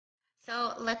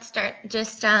So let's start.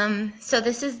 So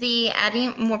this is the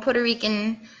adding more Puerto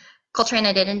Rican culture and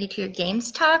identity to your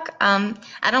games talk.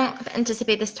 I don't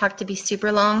anticipate this talk to be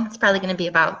super long. It's probably going to be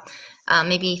about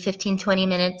maybe 15, 20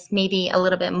 minutes, maybe a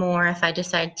little bit more if I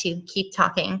decide to keep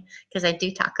talking, because I do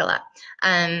talk a lot.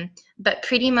 But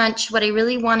pretty much what I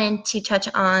really wanted to touch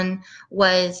on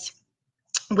was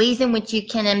ways in which you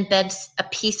can embed a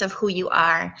piece of who you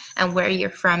are and where you're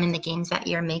from in the games that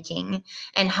you're making,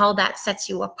 and how that sets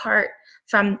you apart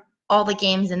from all the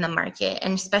games in the market,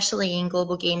 and especially in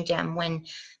Global Game Jam when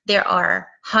there are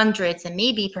hundreds and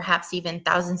maybe perhaps even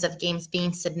thousands of games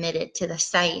being submitted to the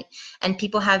site, and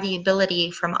people have the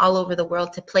ability from all over the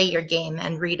world to play your game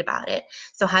and read about it.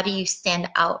 So how do you stand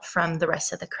out from the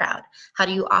rest of the crowd? How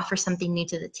do you offer something new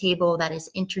to the table that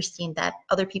is interesting, that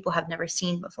other people have never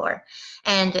seen before?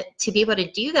 And to be able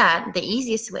to do that, the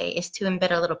easiest way is to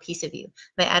embed a little piece of you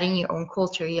by adding your own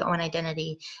culture, your own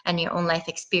identity, and your own life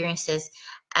experiences,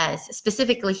 as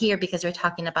specifically here, because we're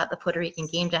talking about the Puerto Rican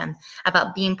Game Jam,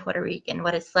 about being Puerto Rican,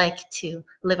 what it's like to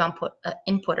live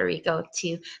in Puerto Rico,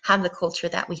 to have the culture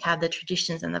that we have, the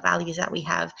traditions and the values that we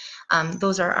have.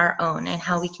 Those are our own, and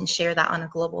how we can share that on a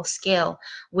global scale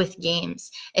with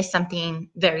games is something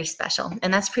very special.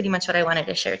 And that's pretty much what I wanted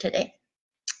to share today.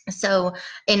 So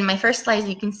in my first slide,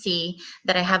 you can see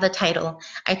that I have a title.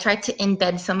 I tried to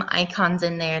embed some icons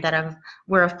in there that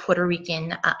were of Puerto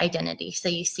Rican identity. So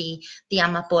you see the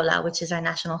amapola, which is our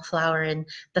national flower, and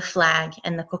the flag,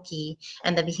 and the coqui,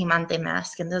 and the vigimante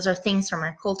mask. And those are things from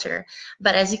our culture.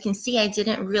 But as you can see, I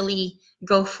didn't really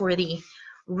go for the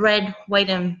red,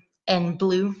 white, and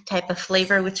blue type of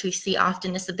flavor, which we see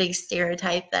often as a big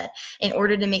stereotype, that in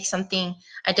order to make something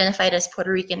identified as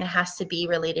Puerto Rican, it has to be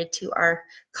related to our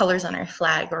colors on our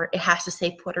flag, or it has to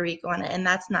say Puerto Rico on it, and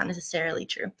that's not necessarily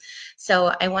true.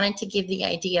 So I wanted to give the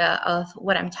idea of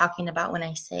what I'm talking about when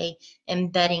I say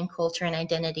embedding culture and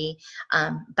identity,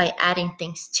 by adding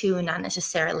things to, not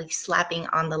necessarily slapping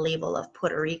on the label of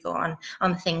Puerto Rico on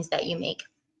the things that you make.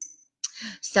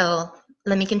 So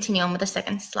let me continue on with the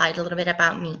second slide, a little bit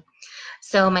about me.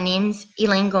 So my name's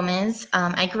Elaine Gomez.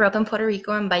 I grew up in Puerto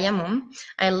Rico, in Bayamón.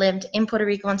 I lived in Puerto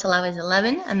Rico until I was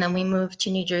 11, and then we moved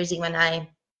to New Jersey when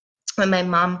my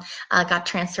mom got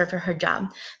transferred for her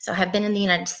job. So I have been in the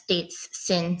United States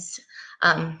since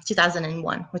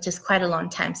 2001, which is quite a long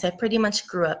time. So I pretty much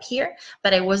grew up here,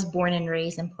 but I was born and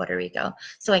raised in Puerto Rico.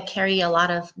 So I carry a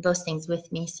lot of those things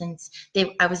with me since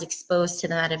I was exposed to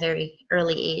them at a very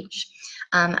early age.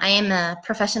 I am a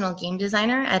professional game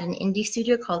designer at an indie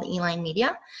studio called Eline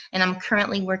Media, and I'm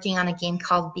currently working on a game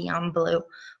called Beyond Blue,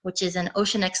 which is an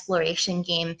ocean exploration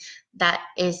game that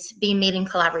is being made in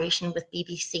collaboration with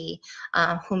BBC,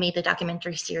 who made the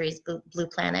documentary series Blue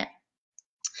Planet.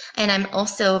 And I'm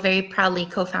also very proudly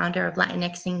co-founder of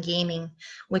Latinx in Gaming,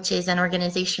 which is an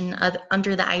organization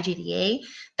under the IGDA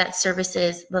that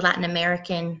services the Latin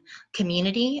American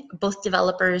community, both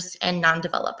developers and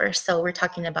non-developers. So we're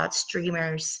talking about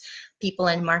streamers, people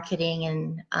in marketing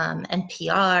and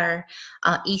PR,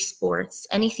 esports,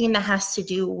 anything that has to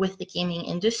do with the gaming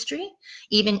industry,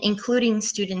 even including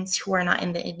students who are not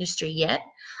in the industry yet.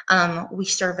 We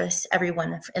service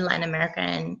everyone in Latin America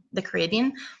and the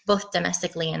Caribbean, both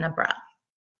domestically and abroad.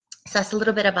 So that's a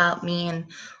little bit about me and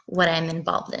what I'm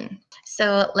involved in.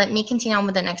 So let me continue on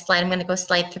with the next slide. I'm going to go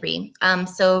slide 3.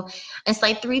 So in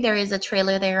slide 3, there is a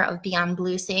trailer there of Beyond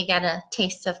Blue, so you get a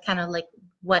taste of kind of like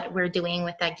what we're doing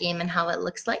with that game and how it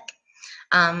looks like.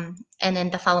 And then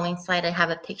the following slide, I have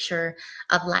a picture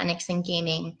of Latinx in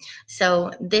Gaming.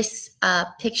 So this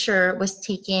picture was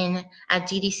taken at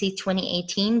GDC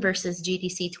 2018 versus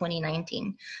GDC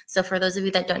 2019. So for those of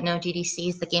you that don't know, GDC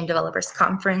is the Game Developers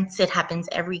Conference. It happens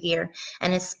every year,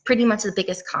 and it's pretty much the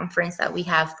biggest conference that we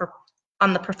have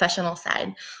on the professional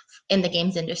side in the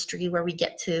games industry, where we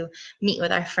get to meet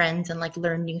with our friends and like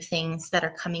learn new things that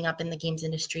are coming up in the games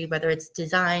industry, whether it's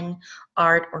design,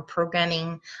 art, or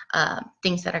programming,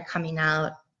 things that are coming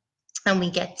out, and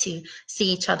we get to see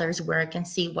each other's work and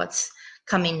see what's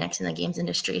coming next in the games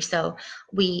industry. So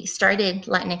we started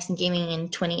Latinx in Gaming in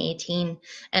 2018,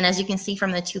 and as you can see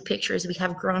from the 2 pictures, we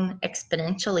have grown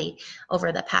exponentially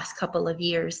over the past couple of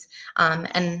years.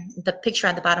 And the picture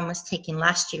at the bottom was taken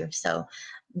last year. So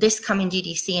this coming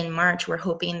GDC in March, we're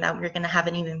hoping that we're going to have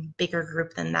an even bigger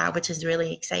group than that, which is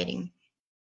really exciting.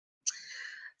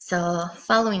 So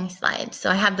following slide. So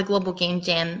I have the Global Game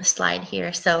Jam slide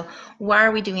here. So why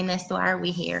are we doing this? Why are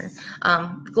we here?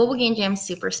 Global Game Jam is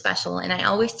super special. And I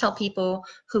always tell people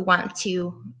who want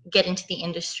to get into the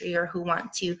industry or who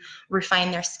want to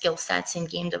refine their skill sets in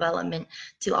game development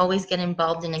to always get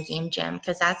involved in a game jam,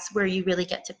 because that's where you really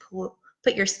get to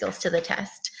put your skills to the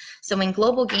test. So in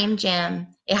Global Game Jam,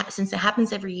 since it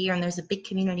happens every year and there's a big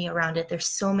community around it, there's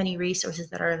so many resources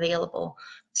that are available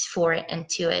for it and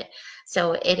to it.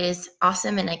 So it is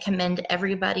awesome, and I commend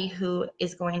everybody who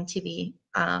is going to be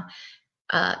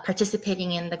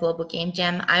participating in the Global Game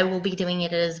Jam. I will be doing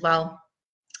it as well.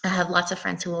 I have lots of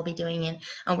friends who will be doing it,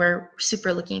 and we're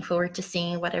super looking forward to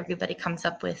seeing what everybody comes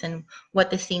up with and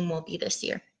what the theme will be this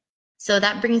year. So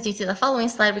that brings me to the following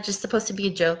slide, which is supposed to be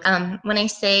a joke. When I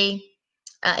say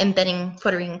embedding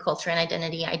Puerto Rican culture and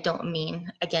identity, I don't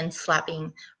mean, again,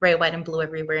 slapping red, white, and blue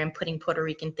everywhere and putting Puerto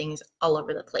Rican things all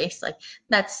over the place. Like,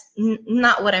 that's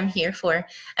not what I'm here for.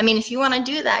 I mean, if you want to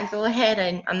do that, go ahead,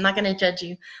 and I'm not going to judge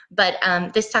you. But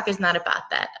this talk is not about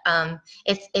that.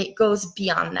 It goes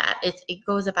beyond that. It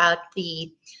goes about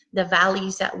the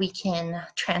values that we can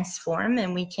transform,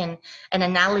 and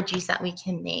analogies that we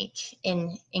can make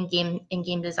in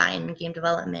game design and game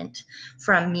development,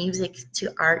 from music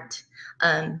to art,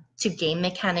 to game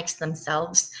mechanics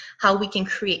themselves, how we can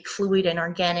create fluid and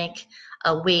organic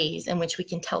ways in which we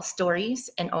can tell stories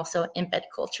and also embed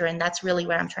culture. And that's really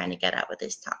what I'm trying to get at with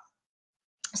this talk.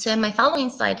 So in my following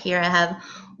slide here, I have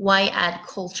why add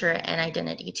culture and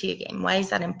identity to your game. Why is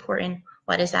that important?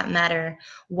 Why does that matter?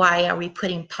 Why are we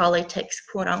putting politics,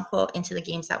 quote unquote, into the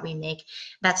games that we make?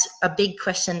 That's a big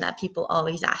question that people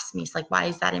always ask me. It's like, why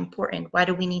is that important? Why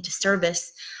do we need to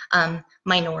service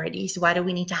minorities? Why do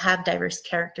we need to have diverse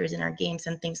characters in our games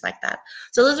and things like that?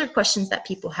 So those are questions that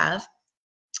people have.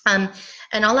 And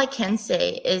all I can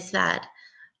say is that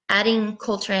adding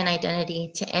culture and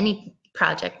identity to any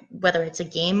project, whether it's a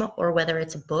game or whether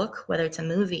it's a book, whether it's a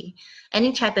movie,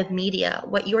 any type of media,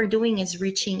 what you're doing is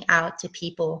reaching out to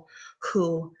people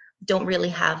who don't really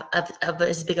have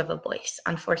as big of a voice,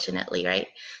 unfortunately, right?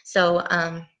 So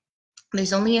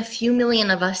there's only a few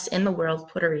million of us in the world,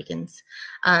 Puerto Ricans,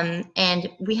 and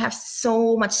we have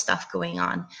so much stuff going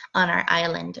on our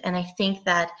island. And I think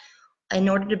that in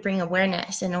order to bring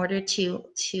awareness, in order to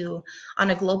on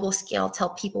a global scale,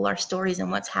 tell people our stories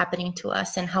and what's happening to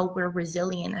us and how we're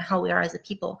resilient and how we are as a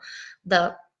people,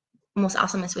 the most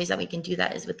awesomest ways that we can do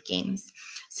that is with games.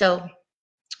 So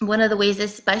one of the ways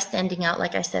is by standing out,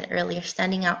 like I said earlier,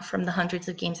 standing out from the hundreds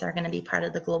of games that are going to be part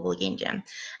of the Global Game Jam.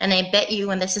 And I bet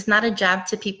you, and this is not a jab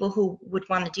to people who would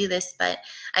want to do this, but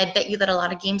I bet you that a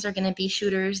lot of games are going to be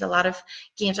shooters. A lot of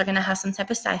games are going to have some type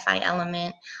of sci-fi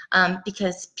element,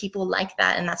 because people like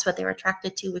that, and that's what they're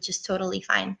attracted to, which is totally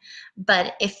fine.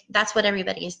 But if that's what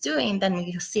everybody is doing, then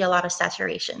we see a lot of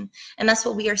saturation. And that's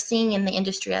what we are seeing in the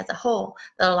industry as a whole,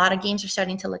 that a lot of games are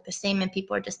starting to look the same and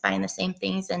people are just buying the same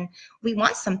things. And we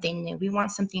want something new. We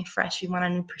want something fresh. We want a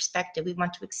new perspective. We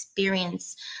want to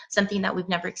experience something that we've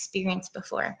never experienced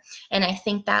before. And I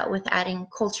think that with adding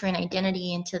culture and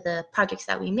identity into the projects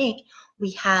that we make,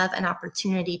 we have an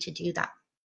opportunity to do that.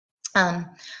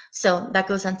 So that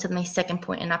goes on to my second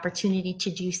point, an opportunity to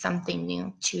do something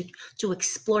new, to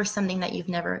explore something that you've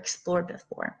never explored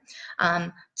before,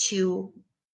 to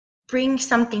bring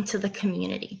something to the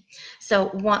community.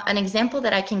 So an example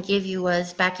that I can give you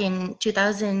was back in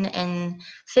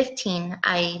 2015,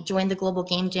 I joined the Global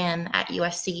Game Jam at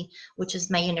USC, which is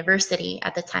my university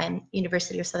at the time,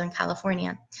 University of Southern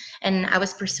California. And I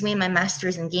was pursuing my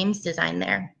master's in games design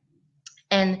there.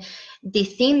 And the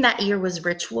theme that year was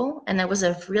ritual, and that was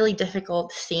a really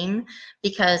difficult theme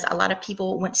because a lot of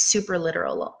people went super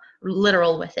literal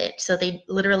with it. So they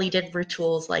literally did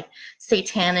rituals like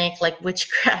satanic, like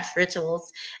witchcraft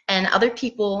rituals, and other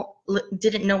people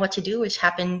didn't know what to do, which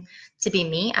happened to be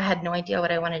me. I had no idea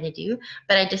what I wanted to do,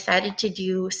 but I decided to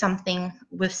do something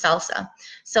with salsa.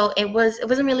 So it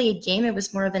wasn't really a game, it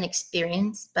was more of an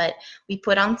experience, but we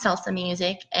put on salsa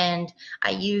music, and I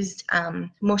used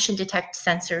motion detect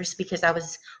sensors because I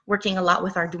was working a lot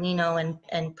with Arduino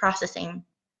and processing.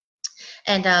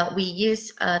 And we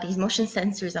use these motion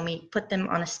sensors, and we put them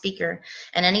on a speaker.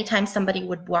 And anytime somebody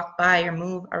would walk by or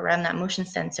move around that motion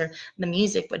sensor, the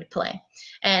music would play.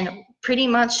 And pretty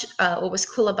much what was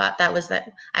cool about that was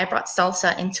that I brought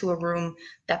salsa into a room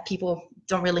that people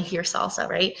don't really hear salsa,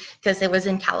 right? Because it was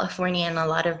in California, and a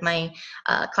lot of my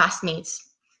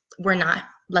classmates were not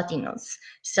Latinos.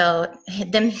 So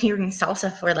them hearing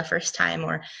salsa for the first time,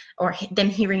 or them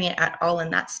hearing it at all in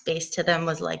that space, to them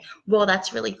was like, well,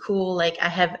 that's really cool. Like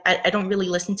I don't really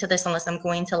listen to this unless I'm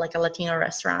going to like a Latino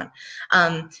restaurant.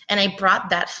 And I brought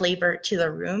that flavor to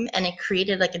the room, and it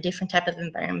created like a different type of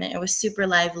environment. It was super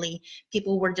lively.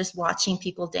 People were just watching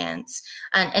people dance.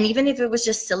 And even if it was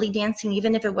just silly dancing,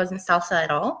 even if it wasn't salsa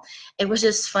at all, it was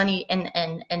just funny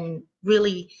and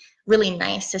really really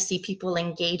nice to see people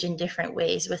engage in different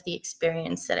ways with the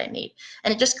experience that I made.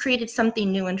 And it just created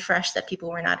something new and fresh that people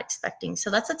were not expecting. So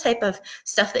that's the type of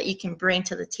stuff that you can bring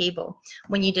to the table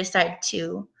when you decide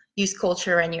to use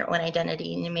culture and your own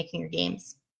identity in making your games.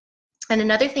 And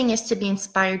another thing is to be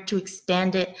inspired to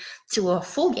expand it to a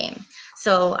full game.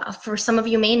 So for some of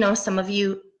you may know, some of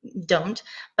you don't,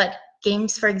 but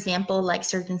games, for example, like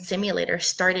Surgeon Simulator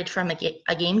started from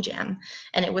a game jam,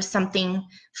 and it was something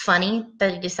funny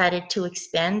that he decided to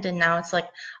expand, and now it's like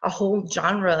a whole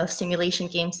genre of simulation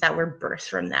games that were birthed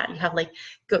from that. You have like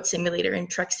Goat Simulator and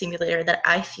Truck Simulator that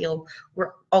I feel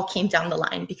were all came down the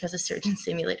line because of Surgeon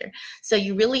Simulator. So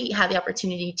you really have the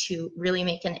opportunity to really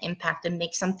make an impact and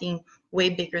make something way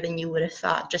bigger than you would have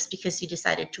thought just because you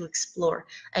decided to explore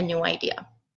a new idea.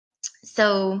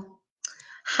 So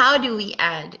how do we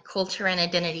add culture and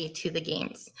identity to the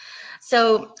games?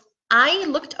 So I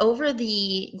looked over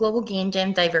the Global Game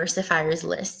Jam diversifiers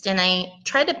list, and I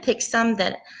tried to pick some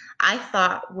that I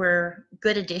thought were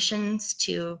good additions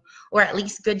to, or at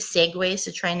least good segues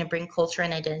to trying to bring culture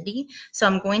and identity. So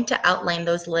I'm going to outline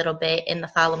those a little bit in the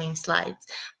following slides.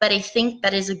 But I think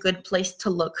that is a good place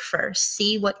to look first.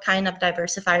 See what kind of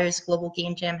diversifiers Global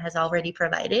Game Jam has already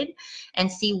provided,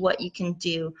 and see what you can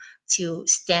do to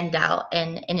stand out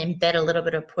and embed a little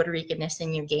bit of Puerto Ricanness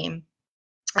in your game.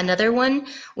 Another one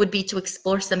would be to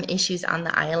explore some issues on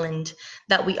the island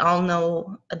that we all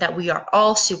know, that we are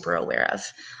all super aware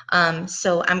of.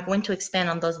 So I'm going to expand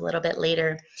on those a little bit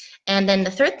later. And then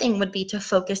the third thing would be to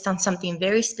focus on something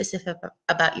very specific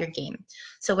about your game.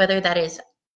 So whether that is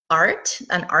art,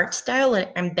 an art style,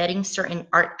 or embedding certain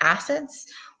art assets,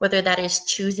 whether that is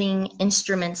choosing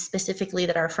instruments specifically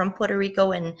that are from Puerto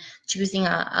Rico and choosing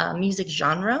a music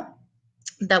genre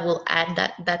that will add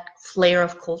that flair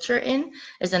of culture in,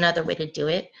 is another way to do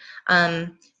it.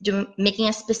 Making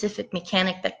a specific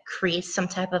mechanic that creates some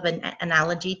type of an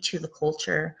analogy to the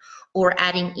culture, or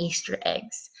adding Easter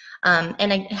eggs.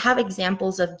 And I have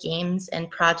examples of games and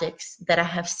projects that I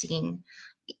have seen,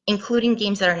 including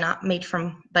games that are not made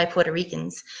by Puerto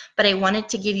Ricans, but I wanted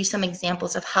to give you some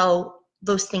examples of how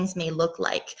those things may look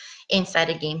like inside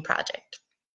a game project.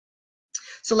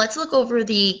 So let's look over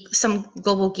some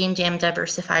Global Game Jam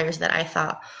diversifiers that I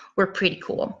thought were pretty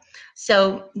cool.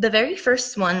 So the very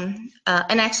first one,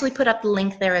 and I actually put up the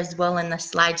link there as well in the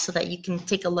slide so that you can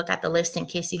take a look at the list in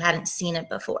case you hadn't seen it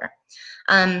before.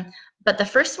 But the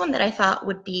first one that I thought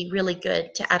would be really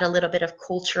good to add a little bit of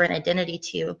culture and identity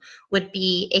to would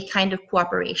be a kind of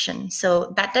cooperation.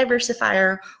 So that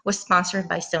diversifier was sponsored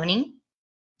by Sony.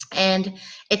 And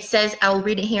it says, I'll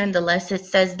read it here in the list, it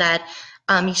says that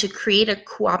you should create a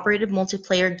cooperative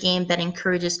multiplayer game that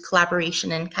encourages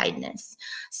collaboration and kindness.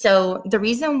 So the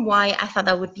reason why I thought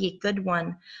that would be a good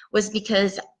one was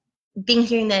because being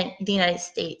here in the United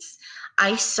States,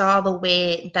 I saw the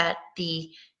way that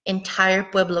the entire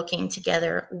pueblo came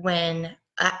together when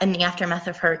in the aftermath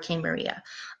of Hurricane Maria,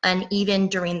 and even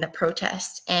during the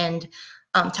protest, and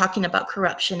talking about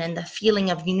corruption and the feeling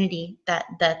of unity that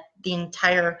the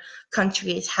entire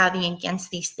country is having against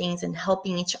these things, and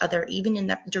helping each other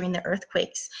even during the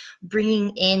earthquakes, bringing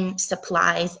in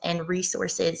supplies and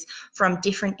resources from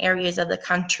different areas of the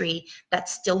country that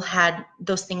still had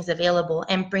those things available,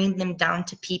 and bring them down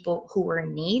to people who were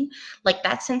in need. Like,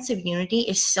 that sense of unity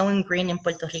is so ingrained in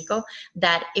Puerto Rico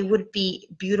that it would be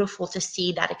beautiful to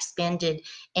see that expanded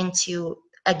into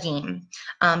a game,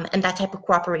 and that type of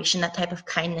cooperation, that type of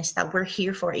kindness, that we're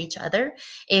here for each other.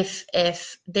 If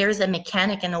there's a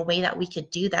mechanic and a way that we could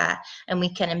do that, and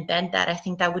we can embed that, I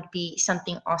think that would be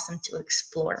something awesome to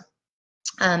explore.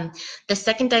 The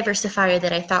second diversifier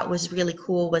that I thought was really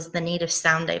cool was the native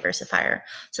sound diversifier.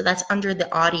 So that's under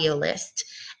the audio list.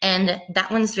 And that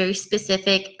one's very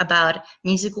specific about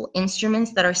musical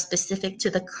instruments that are specific to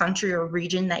the country or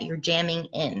region that you're jamming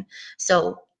in.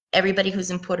 So everybody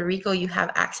who's in Puerto Rico, you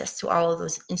have access to all of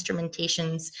those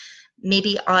instrumentations.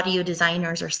 Maybe audio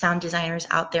designers or sound designers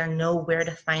out there know where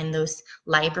to find those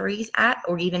libraries at,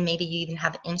 or even maybe you even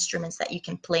have instruments that you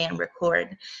can play and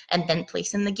record and then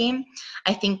place in the game.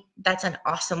 I think that's an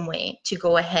awesome way to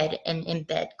go ahead and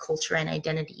embed culture and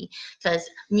identity, because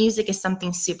music is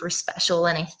something super special,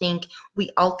 and I think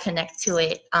we all connect to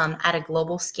it at a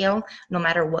global scale, no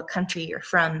matter what country you're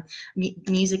from.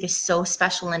 Music is so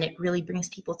special, and it really brings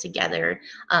people together,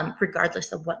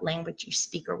 regardless of what language you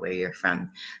speak or where you're from.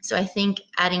 So I think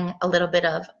adding a little bit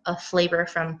of a flavor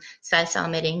from salsa,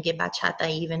 merengue, bachata,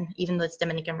 even though it's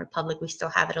Dominican Republic, we still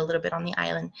have it a little bit on the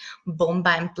island,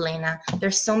 bomba en plena.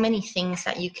 There's so many things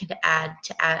that you could add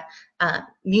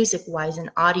music-wise and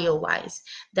audio-wise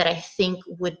that I think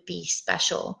would be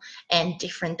special and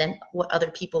different than what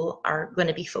other people are going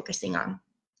to be focusing on.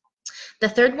 The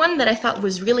third one that I thought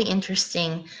was really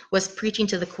interesting was preaching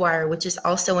to the choir, which is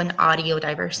also an audio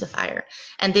diversifier.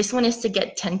 And this one is to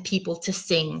get 10 people to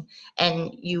sing,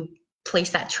 and you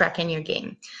place that track in your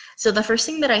game. So the first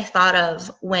thing that I thought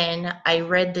of when I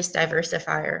read this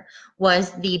diversifier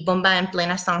was the Bomba en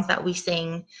Plena songs that we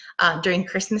sing during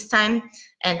Christmas time.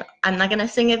 And I'm not gonna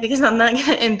sing it because I'm not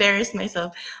gonna embarrass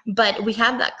myself, but we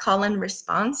have that call and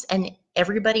response, and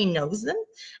everybody knows them,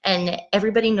 and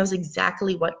everybody knows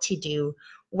exactly what to do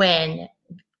when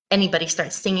anybody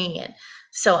starts singing it.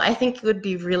 So I think it would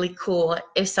be really cool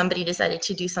if somebody decided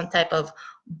to do some type of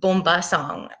bomba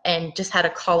song and just had a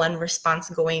call and response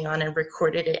going on and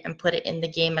recorded it and put it in the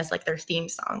game as like their theme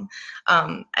song.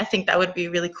 I think that would be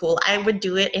really cool. I would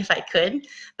do it if I could,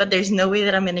 but there's no way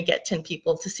that I'm going to get 10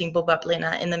 people to sing Bomba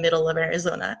Plena in the middle of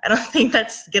Arizona. I don't think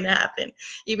that's going to happen,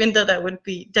 even though that would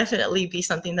be definitely be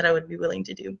something that I would be willing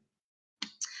to do.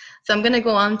 So I'm going to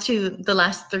go on to the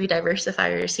last three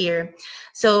diversifiers here.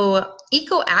 So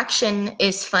Eco Action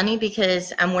is funny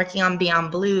because I'm working on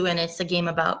Beyond Blue, and it's a game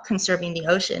about conserving the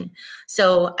ocean.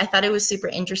 So I thought it was super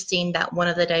interesting that one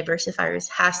of the diversifiers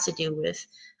has to do with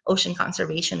ocean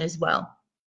conservation as well.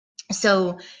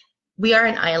 So we are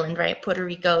an island, right? Puerto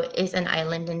Rico is an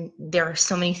island, and there are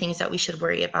so many things that we should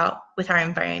worry about with our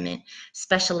environment,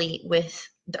 especially with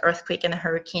the earthquake and the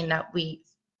hurricane that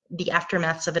the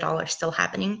aftermaths of it all are still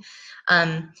happening,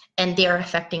 and they are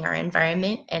affecting our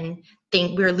environment, and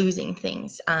we're losing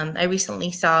things. I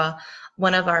recently saw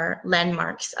one of our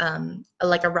landmarks,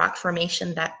 like a rock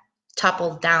formation that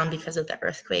toppled down because of the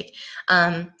earthquake.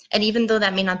 And even though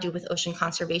that may not do with ocean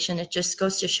conservation, it just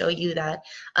goes to show you that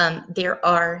there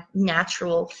are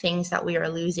natural things that we are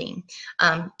losing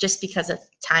just because of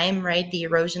time, right? The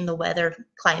erosion, the weather,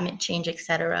 climate change,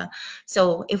 etc.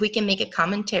 So if we can make a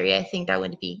commentary, I think that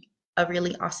would be a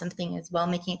really awesome thing as well,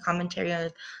 making a commentary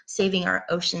of saving our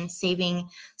oceans, saving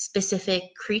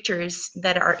specific creatures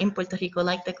that are in Puerto Rico,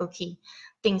 like the coqui,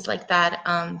 things like that.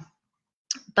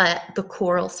 But the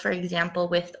corals, for example,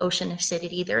 with ocean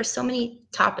acidity, there are so many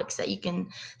topics that you can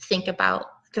think about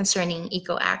concerning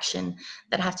eco-action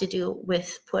that have to do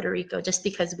with Puerto Rico, just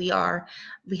because we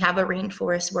have a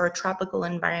rainforest, we're a tropical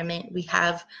environment,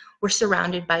 we're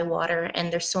surrounded by water,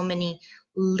 and there's so many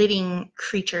living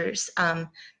creatures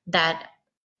that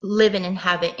live and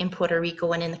inhabit in Puerto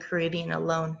Rico and in the Caribbean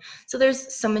alone. So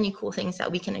there's so many cool things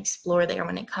that we can explore there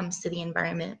when it comes to the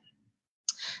environment.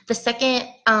 The second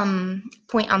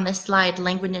point on this slide,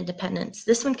 language independence,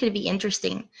 this one could be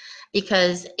interesting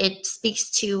because it speaks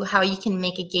to how you can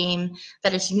make a game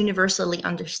that is universally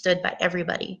understood by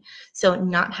everybody. So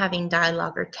not having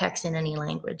dialogue or text in any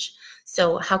language.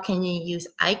 So how can you use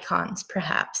icons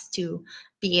perhaps to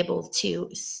be able to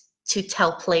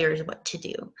tell players what to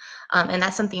do? And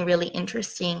that's something really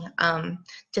interesting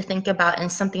to think about,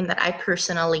 and something that I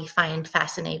personally find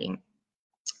fascinating.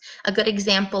 A good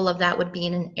example of that would be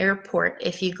in an airport.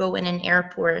 If you go in an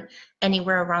airport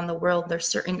anywhere around the world, there's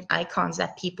certain icons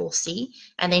that people see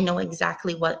and they know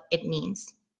exactly what it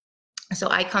means. So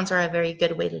icons are a very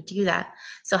good way to do that.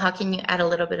 So how can you add a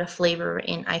little bit of flavor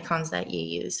in icons that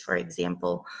you use, for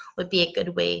example, would be a good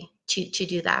way to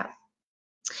do that.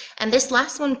 And this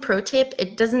last one, pro tip,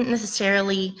 it doesn't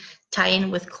necessarily tie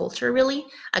in with culture really.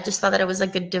 I just thought that it was a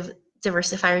good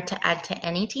diversifier to add to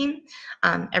any team.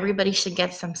 Everybody should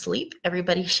get some sleep,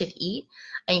 everybody should eat,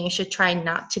 and you should try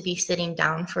not to be sitting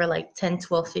down for like 10,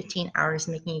 12, 15 hours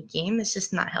making a game. It's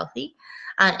just not healthy.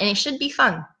 And it should be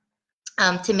fun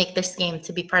to make this game,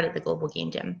 to be part of the Global Game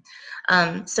Jam.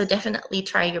 So definitely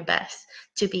try your best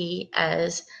to be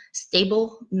as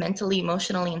stable mentally,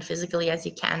 emotionally, and physically as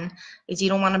you can, because you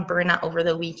don't want to burn out over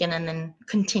the weekend and then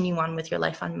continue on with your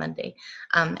life on Monday.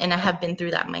 And I have been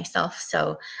through that myself,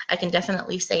 so I can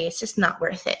definitely say it's just not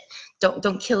worth it.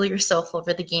 Don't kill yourself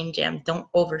over the game jam.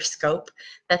 Don't overscope.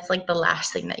 That's like the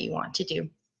last thing that you want to do.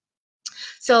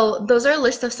 So those are a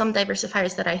list of some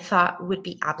diversifiers that I thought would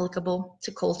be applicable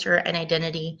to culture and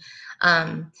identity.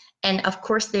 And of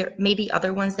course, there may be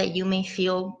other ones that you may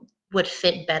feel would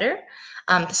fit better.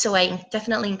 So I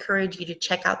definitely encourage you to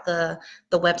check out the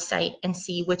website and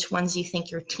see which ones you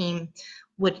think your team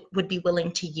would be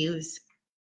willing to use.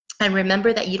 And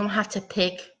remember that you don't have to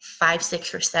pick 5,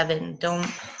 6, or 7.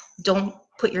 Don't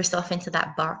put yourself into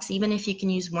that box. Even if you can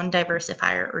use one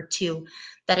diversifier or 2,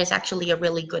 that is actually a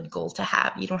really good goal to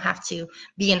have. You don't have to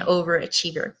be an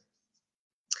overachiever.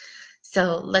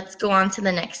 So let's go on to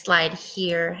the next slide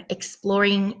here,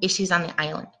 exploring issues on the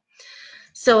island.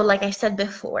 So like I said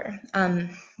before,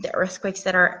 the earthquakes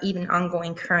that are even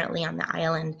ongoing currently on the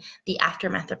island, the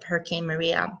aftermath of Hurricane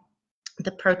Maria,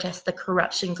 the protests, the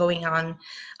corruption going on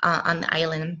the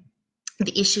island,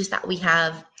 the issues that we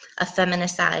have of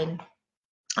feminicide,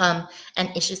 and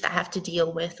issues that have to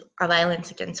deal with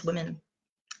violence against women.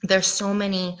 There's so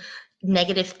many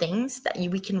negative things that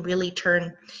we can really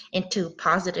turn into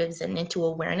positives and into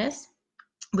awareness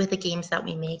with the games that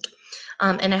we make.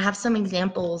 And I have some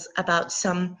examples about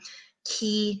some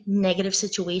key negative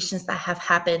situations that have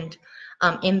happened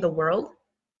in the world,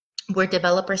 where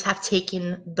developers have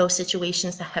taken those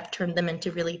situations that have turned them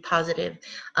into really positive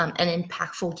and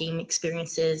impactful game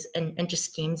experiences and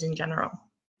just games in general.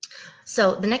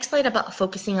 So the next slide about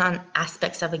focusing on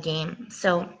aspects of a game.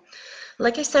 So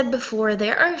like I said before,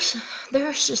 there are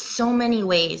just so many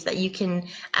ways that you can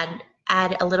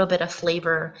add a little bit of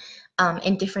flavor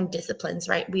in different disciplines,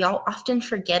 right? We all often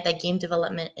forget that game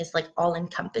development is like all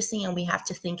encompassing, and we have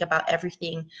to think about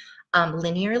everything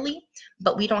linearly,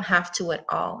 but we don't have to at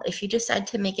all. If you decide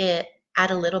to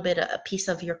add a little bit, a piece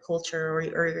of your culture or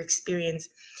your experience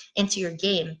into your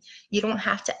game, you don't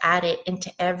have to add it into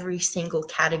every single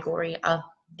category of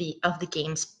the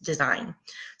game's design.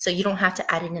 So you don't have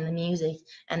to add it in the music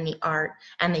and the art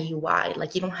and the UI.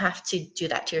 Like, you don't have to do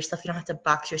that to yourself. You don't have to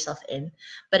box yourself in.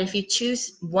 But if you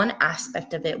choose one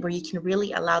aspect of it where you can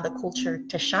really allow the culture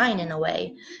to shine in a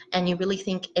way, and you really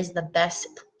think is the best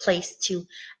place to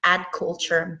add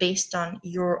culture based on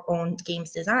your own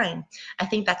game's design, I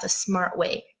think that's a smart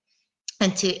way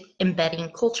into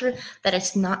embedding culture, that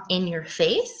it's not in your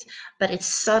face, but it's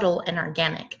subtle and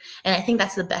organic. And I think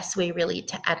that's the best way really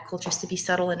to add cultures, to be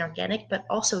subtle and organic, but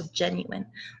also genuine,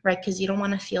 right? Because you don't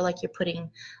want to feel like you're putting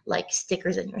like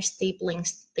stickers and you're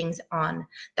stapling things on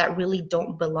that really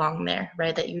don't belong there,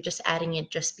 right? That you're just adding it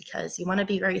just because. You want to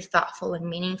be very thoughtful and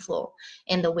meaningful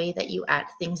in the way that you add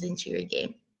things into your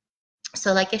game.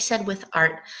 So like I said, with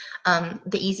art,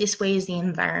 the easiest way is the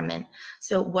environment.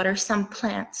 So what are some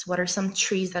plants? What are some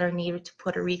trees that are native to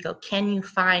Puerto Rico? Can you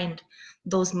find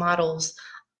those models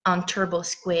on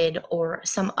TurboSquid or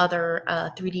some other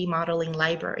 3D modeling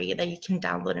library that you can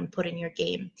download and put in your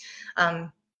game?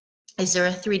 Is there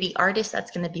a 3D artist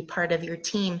that's going to be part of your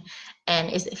team?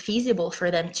 And is it feasible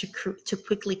for them to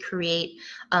quickly create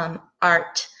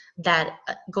art that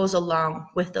goes along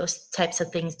with those types of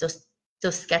things, those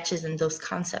sketches and those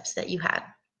concepts that you had?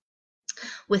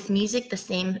 With music, the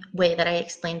same way that I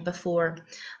explained before,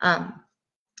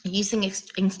 using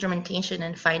instrumentation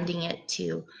and finding it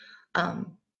to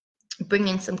bring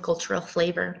in some cultural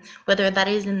flavor, whether that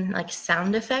is in like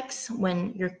sound effects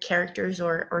when your characters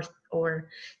or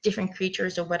different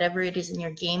creatures or whatever it is in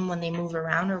your game, when they move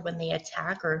around or when they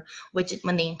attack or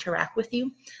when they interact with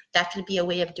you, that could be a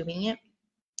way of doing it.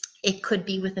 It could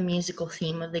be with a musical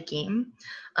theme of the game.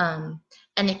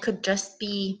 And it could just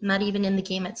be not even in the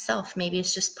game itself. Maybe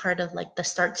it's just part of like the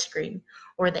start screen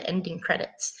or the ending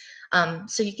credits.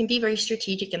 So you can be very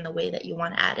strategic in the way that you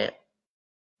want to add it.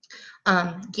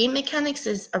 Game mechanics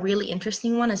is a really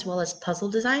interesting one, as well as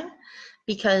puzzle design,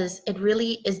 because it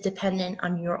really is dependent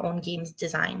on your own game's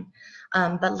design.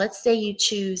 But let's say you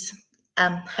choose,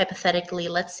 hypothetically,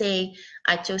 let's say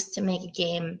I chose to make a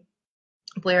game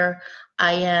where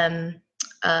I am,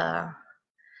 I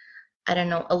don't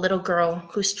know, a little girl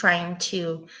who's trying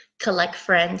to collect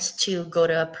friends to go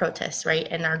to a protest, right?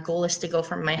 And our goal is to go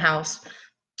from my house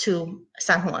to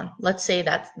San Juan. Let's say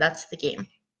that's the game.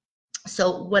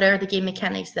 So what are the game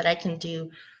mechanics that I can do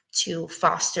to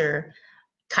foster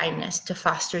kindness, to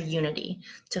foster unity,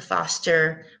 to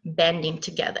foster banding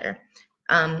together?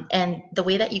 And the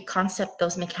way that you concept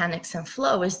those mechanics and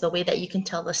flow is the way that you can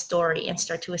tell the story and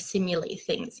start to assimilate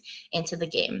things into the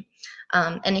game.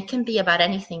 And it can be about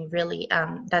anything, really.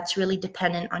 That's really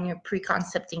dependent on your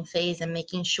pre-concepting phase and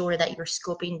making sure that you're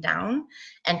scoping down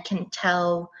and can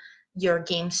tell your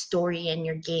game story and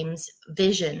your game's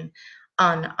vision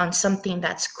on something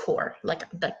that's core, like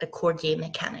the core game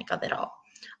mechanic of it all,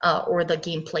 or the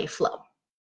gameplay flow.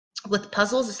 With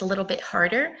puzzles, it's a little bit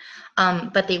harder,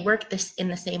 but they work in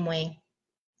the same way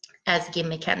as game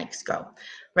mechanics go,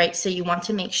 right? So you want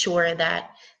to make sure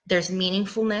that there's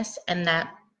meaningfulness and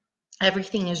that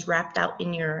everything is wrapped out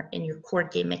in your core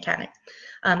game mechanic.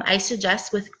 I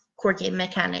suggest with core game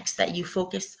mechanics that you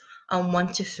focus on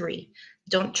 1 to 3.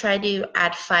 Don't try to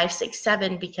add 5, 6,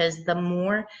 7, because the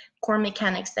more core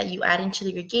mechanics that you add into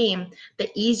your game, the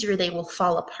easier they will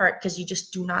fall apart, because you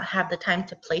just do not have the time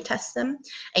to play test them,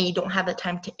 and you don't have the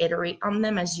time to iterate on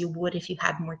them as you would if you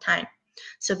had more time.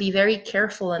 So be very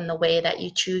careful in the way that you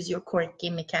choose your core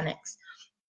game mechanics,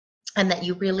 and that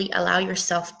you really allow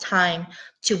yourself time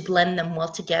to blend them well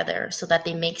together so that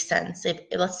they make sense. If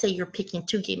let's say you're picking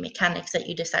 2 game mechanics that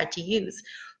you decide to use,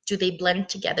 do they blend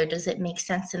together? Does it make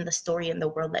sense in the story and the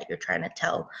world that you're trying to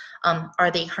tell?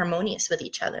 Are they harmonious with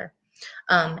each other?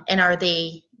 And are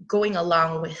they going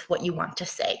along with what you want to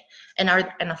say? And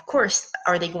of course,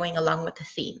 are they going along with the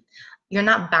theme? You're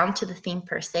not bound to the theme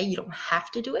per se. You don't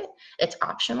have to do it. It's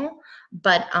optional.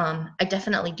 But I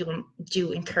definitely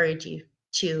do encourage you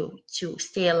to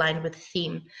stay aligned with the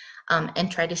theme,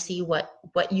 and try to see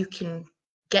what you can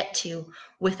get to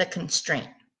with a constraint.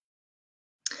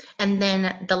 And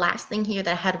then the last thing here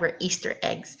that I had were Easter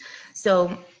eggs.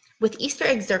 So with Easter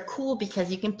eggs, they're cool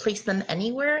because you can place them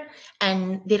anywhere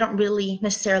and they don't really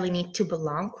necessarily need to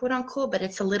belong, quote unquote, but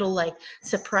it's a little like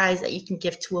surprise that you can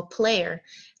give to a player.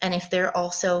 And if they're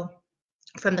also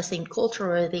from the same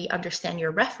culture or they understand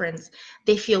your reference,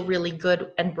 they feel really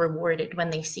good and rewarded when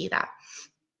they see that.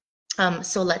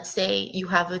 So let's say you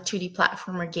have a 2D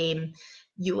platformer game,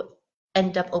 you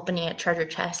end up opening a treasure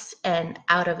chest and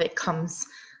out of it comes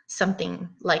something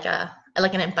like an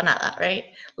empanada, right?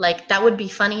 Like that would be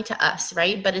funny to us,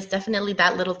 right? But it's definitely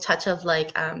that little touch of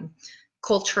like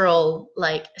cultural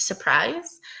like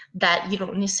surprise that you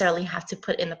don't necessarily have to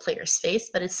put in the player's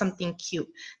face, but it's something cute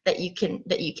that you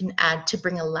can add to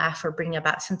bring a laugh or bring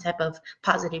about some type of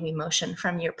positive emotion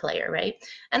from your player, right?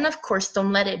 And of course,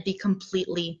 don't let it be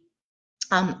completely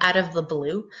out of the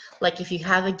blue. Like if you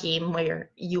have a game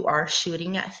where you are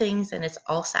shooting at things and it's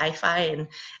all sci-fi and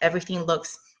everything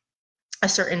looks a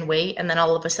certain way, and then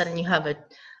all of a sudden you have a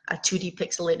 2D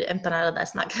pixelated empanada,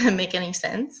 that's not going to make any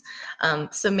sense.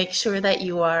 So make sure that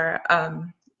you are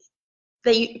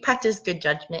that you practice good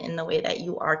judgment in the way that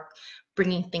you are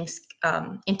bringing things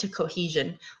into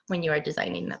cohesion when you are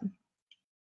designing them.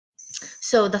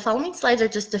 So the following slides are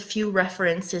just a few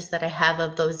references that I have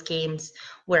of those games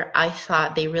where I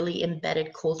thought they really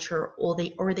embedded culture, or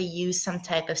they used some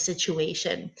type of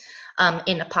situation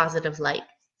in a positive light.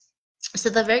 So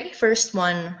the very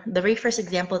first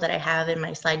example that I have in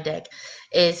my slide deck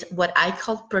is what I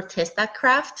call protesta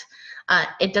craft.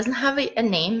 It doesn't have a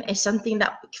name. It's something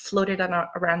that floated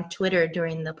around Twitter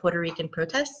during the Puerto Rican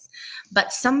protests,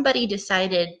 but somebody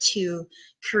decided to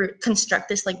construct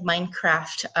this like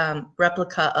Minecraft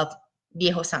replica of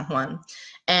Viejo San Juan,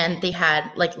 and they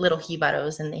had like little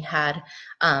jibaros, and they had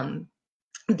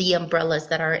the umbrellas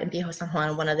that are in Viejo San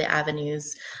Juan, one of the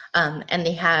avenues, and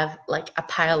they have like a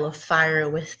pile of fire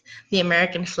with the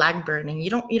American flag burning. You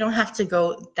don't have to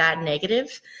go that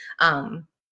negative,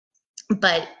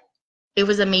 but it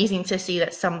was amazing to see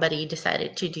that somebody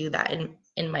decided to do that in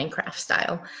Minecraft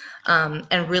style,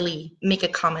 and really make a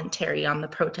commentary on the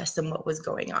protests and what was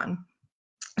going on.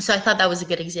 So I thought that was a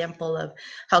good example of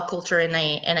how culture and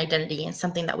identity and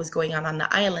something that was going on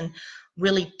the island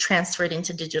really transferred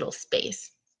into digital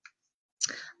space.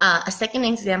 A second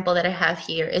example that I have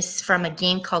here is from a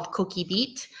game called Cookie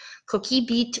Beat. Cookie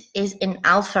Beat is in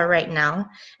alpha right now,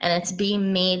 and it's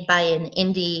being made by an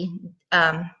indie.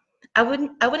 I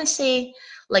wouldn't say,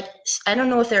 like, I don't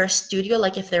know if they're a studio,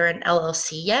 like if they're an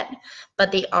LLC yet,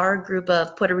 but they are a group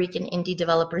of Puerto Rican indie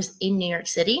developers in New York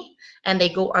City, and they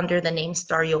go under the name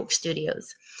Star Yolk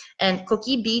Studios. And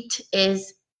Cookie Beat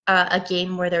is a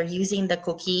game where they're using the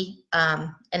cookie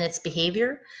and its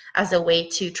behavior as a way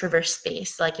to traverse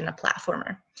space, like in a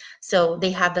platformer. So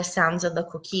they have the sounds of the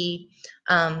cookie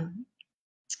and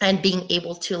being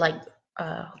able to like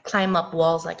climb up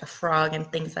walls like a frog and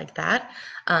things like that.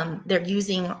 They're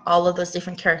using all of those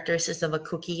different characteristics of a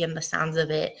cookie and the sounds of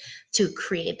it to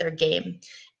create their game.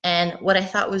 And what I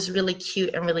thought was really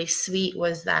cute and really sweet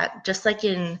was that just like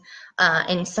in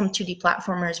some 2D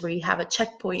platformers where you have a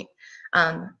checkpoint,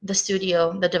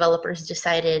 the developers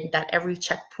decided that every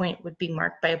checkpoint would be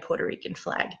marked by a Puerto Rican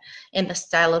flag in the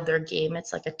style of their game.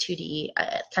 It's like a 2D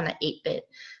kind of 8-bit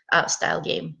style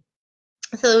game.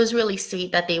 So it was really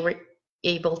sweet that they were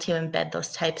able to embed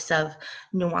those types of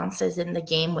nuances in the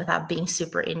game without being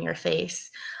super in your face.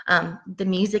 The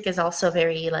music is also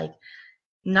very like,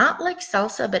 not like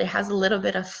salsa, but it has a little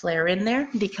bit of flair in there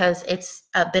because it's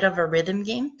a bit of a rhythm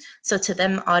game. So to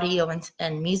them, audio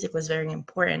and music was very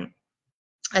important,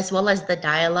 as well as the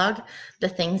dialogue, the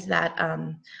things that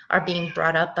are being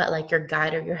brought up by like your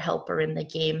guide or your helper in the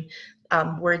game.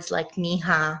 Words like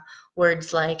mija,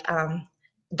 words like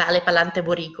dale pa'lante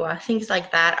boricua, things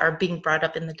like that are being brought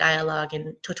up in the dialogue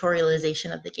and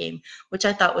tutorialization of the game, which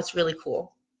I thought was really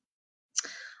cool.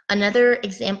 Another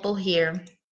example here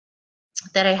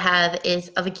that I have is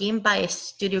of a game by a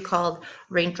studio called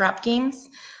Raindrop Games.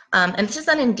 And this is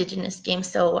an indigenous game,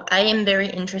 so I am very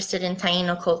interested in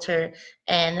Taino culture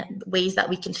and ways that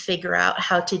we can figure out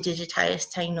how to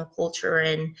digitize Taino culture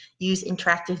and use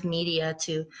interactive media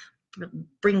to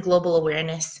bring global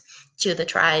awareness to the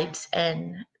tribes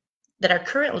and that are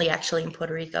currently actually in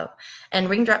Puerto Rico. And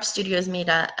Raindrop Studios made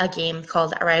a game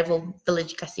called Arrival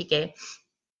Village Cacique.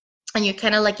 and you're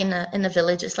kind of like in a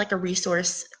village. It's like a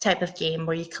resource type of game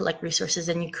where you collect resources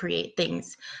and you create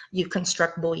things. You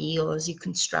construct bohíos, you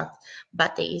construct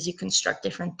bates, you construct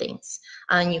different things,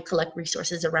 and you collect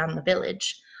resources around the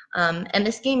village. And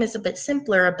this game is a bit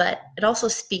simpler, but it also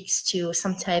speaks to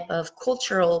some type of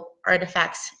cultural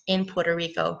artifacts in Puerto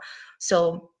Rico.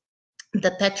 So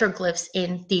the petroglyphs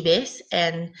in Tibes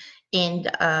and in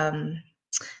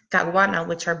Caguana,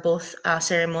 which are both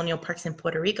ceremonial parks in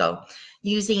Puerto Rico,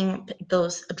 using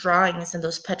those drawings and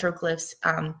those petroglyphs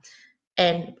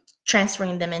and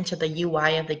transferring them into the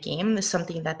UI of the game is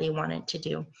something that they wanted to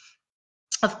do.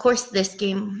 Of course, this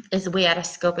game is way out of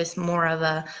scope. It's more of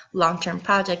a long-term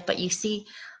project, but you see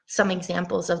some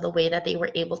examples of the way that they were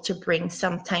able to bring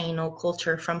some Taino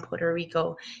culture from Puerto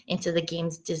Rico into the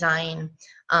game's design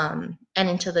and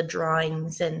into the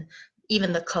drawings and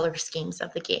even the color schemes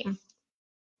of the game.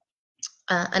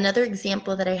 Another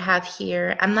example that I have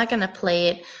here, I'm not going to play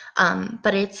it,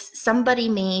 but it's somebody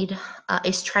made,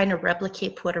 is trying to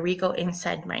replicate Puerto Rico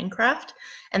inside Minecraft,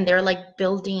 and they're like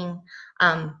building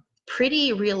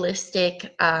pretty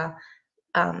realistic,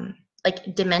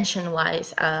 like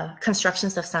dimension-wise,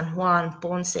 constructions of San Juan,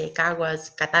 Ponce,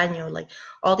 Caguas, Cataño, like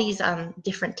all these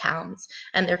different towns,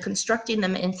 and they're constructing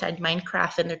them inside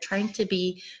Minecraft, and they're trying to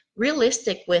be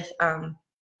realistic with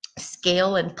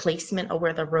scale and placement of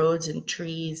where the roads and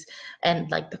trees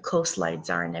and like the coastlines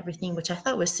are and everything, which I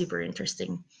thought was super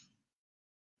interesting.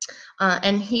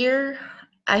 And here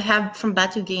I have from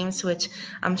Batu Games, which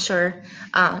I'm sure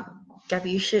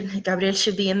Gabriel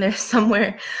should be in there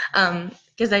somewhere,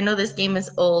 because I know this game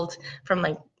is old, from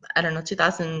like, I don't know,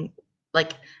 2000,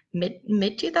 like mid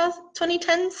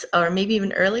 2010s or maybe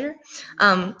even earlier.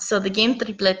 So the game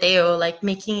Tripleteo, like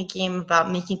making a game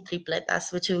about making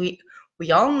tripletas, which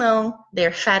we all know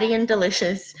they're fatty and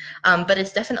delicious, but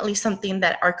it's definitely something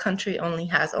that our country only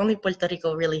has. Only Puerto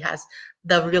Rico really has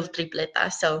the real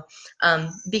tripleta. So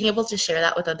being able to share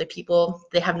that with other people,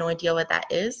 they have no idea what that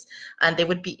is, and they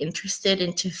would be interested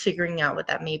into figuring out what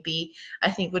that may be, I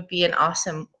think would be an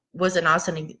awesome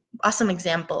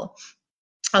example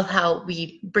of how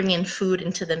we bring in food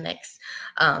into the mix.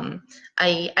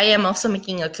 I am also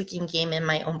making a cooking game in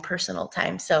my own personal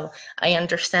time, so I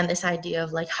understand this idea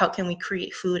of like, how can we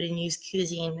create food and use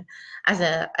cuisine as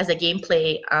a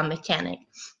gameplay mechanic,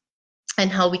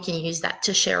 and how we can use that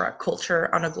to share our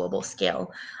culture on a global scale.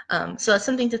 So that's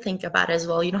something to think about as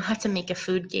well. You don't have to make a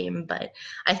food game, but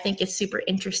I think it's super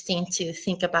interesting to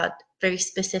think about very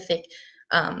specific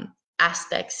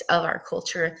aspects of our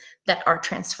culture that are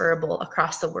transferable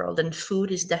across the world, and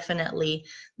food is definitely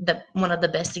one of the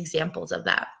best examples of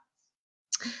that.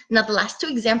 Now, the last two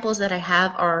examples that I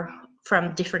have are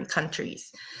from different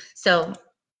countries. So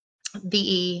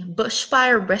the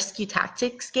Bushfire Rescue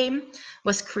Tactics game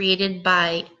was created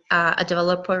by a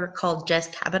developer called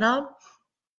Jez Kavanaugh,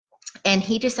 and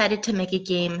he decided to make a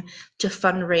game to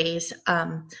fundraise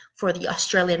for the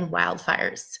Australian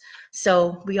wildfires.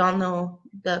 So we all know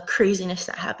the craziness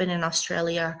that happened in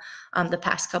Australia the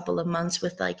past couple of months,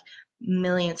 with like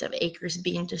millions of acres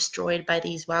being destroyed by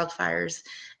these wildfires.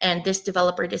 And this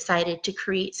developer decided to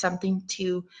create something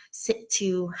to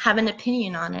have an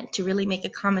opinion on it, to really make a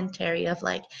commentary of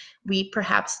like, we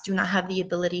perhaps do not have the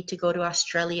ability to go to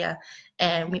Australia,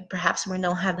 and we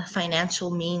don't have the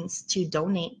financial means to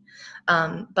donate.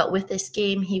 But with this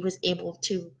game, he was able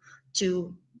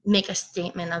to make a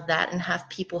statement of that and have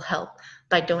people help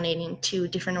by donating to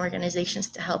different organizations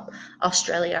to help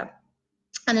Australia.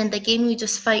 And in the game, you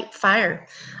just fight fire,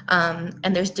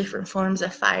 and there's different forms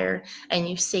of fire, and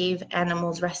you save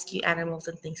animals, rescue animals,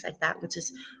 and things like that, which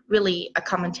is really a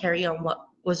commentary on what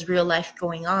was real life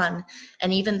going on.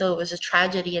 And even though it was a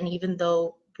tragedy, and even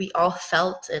though we all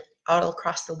felt it all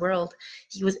across the world,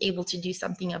 he was able to do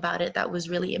something about it that was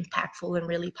really impactful and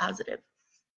really positive.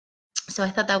 So I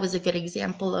thought that was a good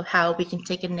example of how we can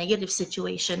take a negative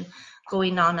situation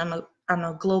going on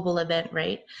a global event,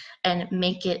 right, and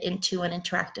make it into an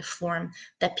interactive form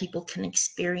that people can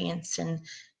experience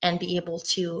and be able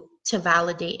to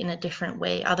validate in a different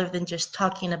way, other than just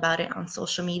talking about it on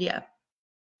social media.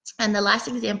 And the last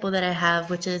example that I have,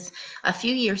 which is a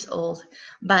few years old,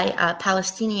 by a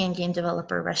Palestinian game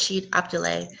developer, Rashid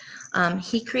Abdullah,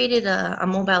 he created a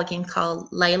mobile game called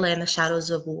Layla in the Shadows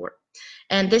of War.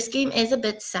 And this game is a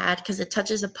bit sad because it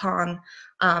touches upon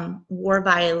war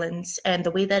violence and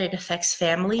the way that it affects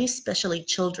families, especially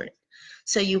children.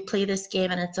 So you play this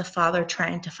game and it's a father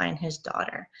trying to find his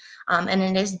daughter. And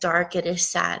it is dark, it is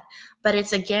sad, but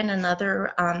it's again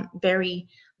another very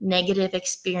negative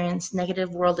experience,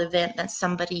 negative world event that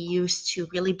somebody used to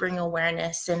really bring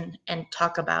awareness and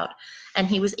talk about. And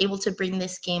he was able to bring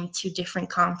this game to different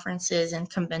conferences and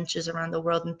conventions around the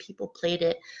world, and people played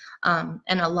it. And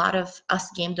a lot of us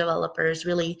game developers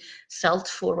really felt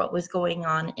for what was going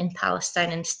on in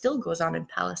Palestine and still goes on in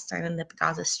Palestine in the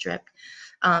Gaza Strip.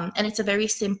 And it's a very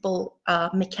simple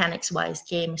mechanics-wise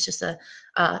game. It's just a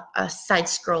side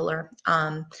scroller,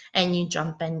 and you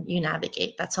jump and you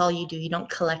navigate. That's all you do. You don't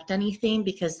collect anything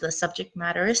because the subject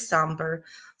matter is somber.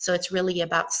 So it's really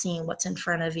about seeing what's in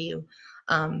front of you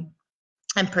and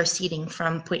proceeding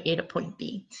from point A to point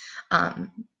B.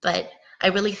 But I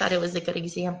really thought it was a good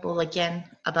example, again,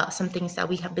 about some things that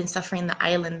we have been suffering in the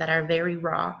island that are very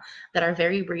raw, that are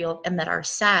very real, and that are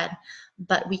sad.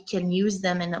 But we can use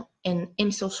them in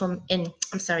interactive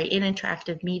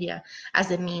media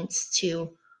as a means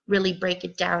to really break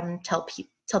it down and tell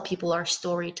people our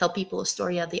story, tell people a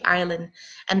story of the island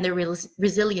and the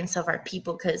resilience of our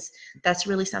people, because that's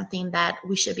really something that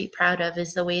we should be proud of,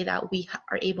 is the way that we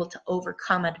are able to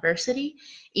overcome adversity.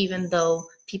 Even though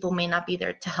people may not be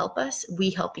there to help us, we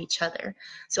help each other.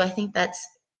 So I think that's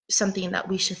something that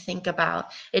we should think about.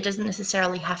 It doesn't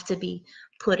necessarily have to be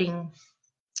putting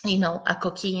a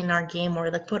cookie in our game, or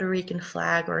the Puerto Rican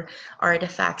flag, or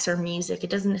artifacts or music.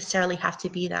 It doesn't necessarily have to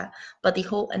be that, but the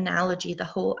whole analogy, the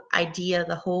whole idea,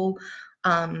 the whole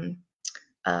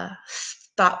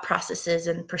thought processes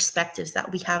and perspectives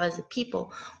that we have as a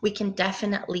people, we can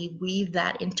definitely weave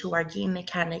that into our game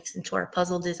mechanics, into our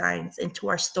puzzle designs, into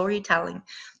our storytelling,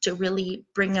 to really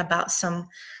bring about some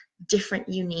different,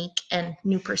 unique, and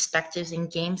new perspectives in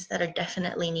games that are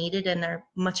definitely needed and are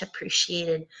much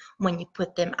appreciated when you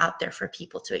put them out there for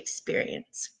people to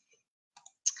experience.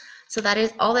 So that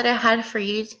is all that I had for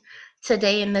you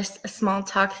today in this small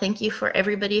talk. Thank you for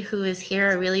everybody who is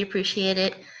here. I really appreciate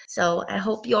it. So I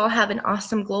hope you all have an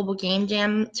awesome Global Game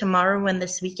Jam tomorrow and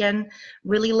this weekend.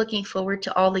 Really looking forward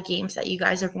to all the games that you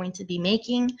guys are going to be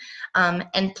making.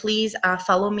 And please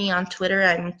follow me on Twitter.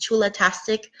 I'm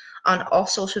Chulatastic on all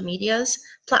social medias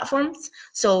platforms.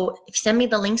 So send me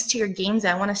the links to your games.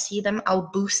 I want to see them.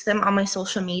 I'll boost them on my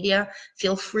social media.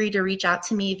 Feel free to reach out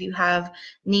to me if you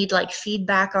need like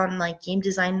feedback on like game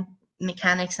design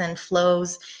mechanics and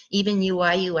flows, even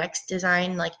UI UX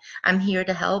design. Like, I'm here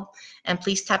to help. And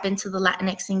please tap into the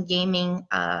Latinx in Gaming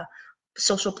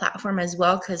social platform as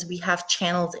well, because we have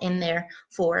channels in there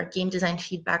for game design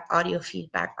feedback, audio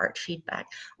feedback, art feedback.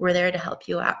 We're there to help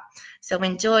you out. So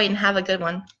enjoy and have a good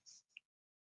one.